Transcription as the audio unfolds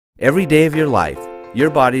Every day of your life,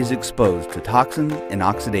 your body is exposed to toxins and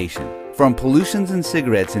oxidation. From pollutions and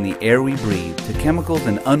cigarettes in the air we breathe to chemicals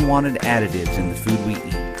and unwanted additives in the food we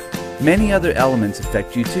eat. Many other elements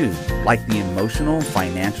affect you too, like the emotional and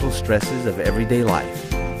financial stresses of everyday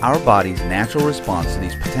life. Our body's natural response to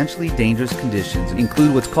these potentially dangerous conditions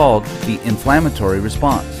include what's called the inflammatory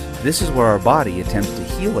response. This is where our body attempts to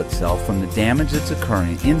heal itself from the damage that's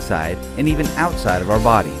occurring inside and even outside of our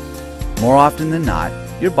body. More often than not,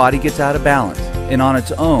 your body gets out of balance, and on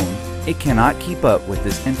its own, it cannot keep up with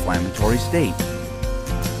this inflammatory state.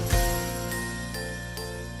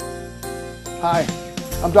 Hi,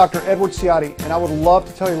 I'm Dr. Edward Ciotti, and I would love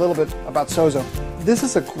to tell you a little bit about Sozo. This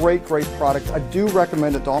is a great product. I do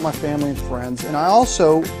recommend it to all my family and friends, and I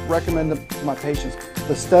also recommend it to my patients.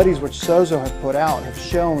 The studies which Sozo have put out have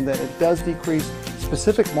shown that it does decrease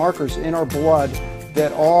specific markers in our blood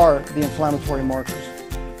that are the inflammatory markers.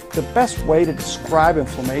 The best way to describe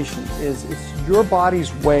inflammation is it's your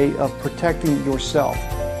body's way of protecting yourself.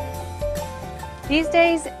 These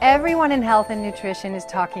days, everyone in health and nutrition is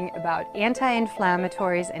talking about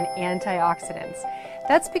anti-inflammatories and antioxidants.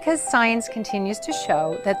 That's because science continues to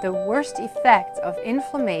show that the worst effects of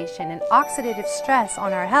inflammation and oxidative stress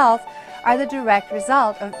on our health are the direct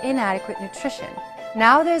result of inadequate nutrition.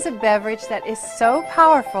 Now there's a beverage that is so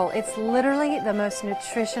powerful, it's literally the most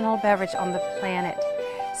nutritional beverage on the planet.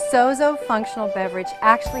 Sozo Functional Beverage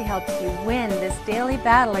actually helps you win this daily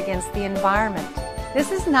battle against the environment. This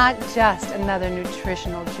is not just another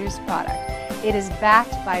nutritional juice product. It is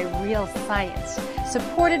backed by real science,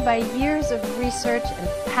 supported by years of research and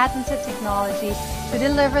patented technology to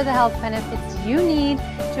deliver the health benefits you need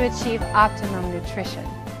to achieve optimum nutrition.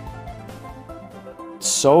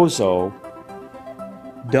 Sozo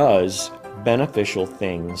does beneficial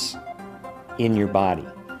things in your body.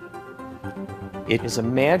 It is a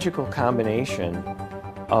magical combination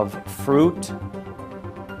of fruit,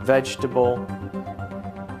 vegetable,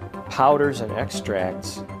 powders and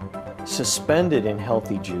extracts suspended in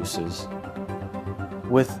healthy juices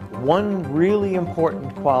with one really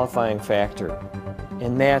important qualifying factor,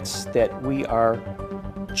 and that's that we are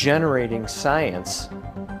generating science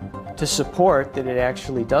to support that it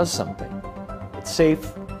actually does something. It's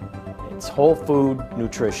safe, it's whole food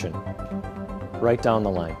nutrition, right down the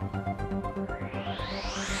line.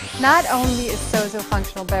 Not only is Sozo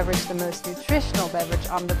Functional Beverage the most nutritional beverage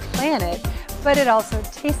on the planet, but it also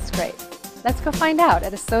tastes great. Let's go find out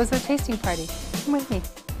at a Sozo tasting party. Come with me.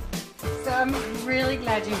 So I'm really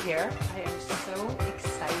glad you're here. I am so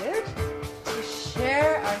excited to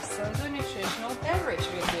share our Sozo nutritional beverage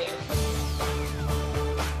with you.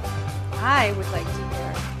 I would like to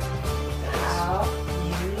hear how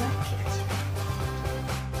you like it.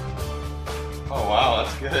 Oh wow,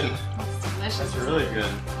 that's good. It's delicious. That's really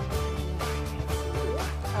good.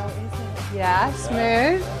 How is it? Yeah,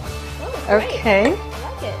 smooth. Oh, okay. I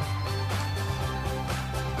like it.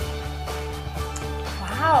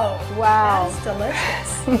 Wow. Wow. That's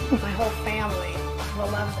delicious. My whole family will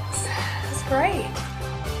love this. It's great.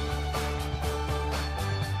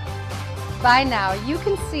 By now, you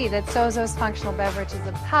can see that Sozo's Functional Beverage is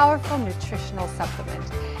a powerful nutritional supplement.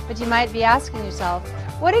 But you might be asking yourself,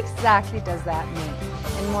 what exactly does that mean?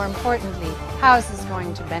 And more importantly, how is this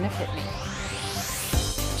going to benefit me?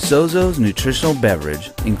 Sozo's nutritional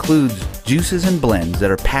beverage includes juices and blends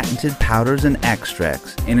that are patented powders and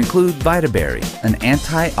extracts and include Vitaberry, an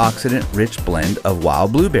antioxidant-rich blend of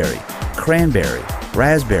wild blueberry, cranberry,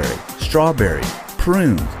 raspberry, strawberry,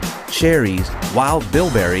 prunes, cherries, wild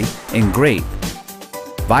bilberry, and grape.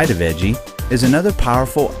 VitaVeggie is another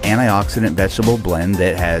powerful antioxidant vegetable blend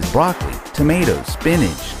that has broccoli, tomatoes,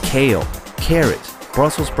 spinach, kale, carrots,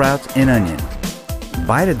 Brussels sprouts, and onion.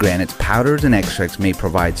 VitaGranite's powders and extracts may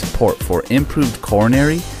provide support for improved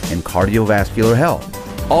coronary and cardiovascular health.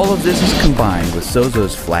 All of this is combined with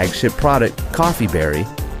Sozo's flagship product, Coffee Berry,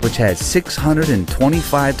 which has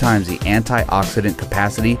 625 times the antioxidant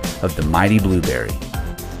capacity of the mighty blueberry.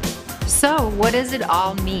 So, what does it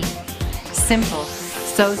all mean? Simple.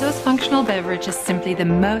 Sozo's Functional Beverage is simply the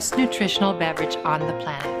most nutritional beverage on the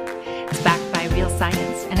planet. It's backed by real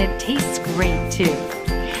science, and it tastes great too.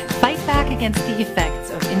 Fight back against the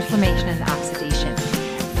effects of inflammation and oxidation.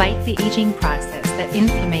 Fight the aging process that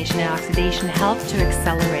inflammation and oxidation help to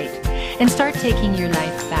accelerate. And start taking your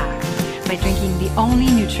life back by drinking the only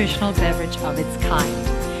nutritional beverage of its kind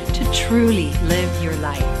to truly live your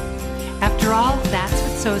life. After all, that's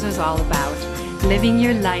what Sozo's all about, living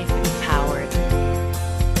your life in power.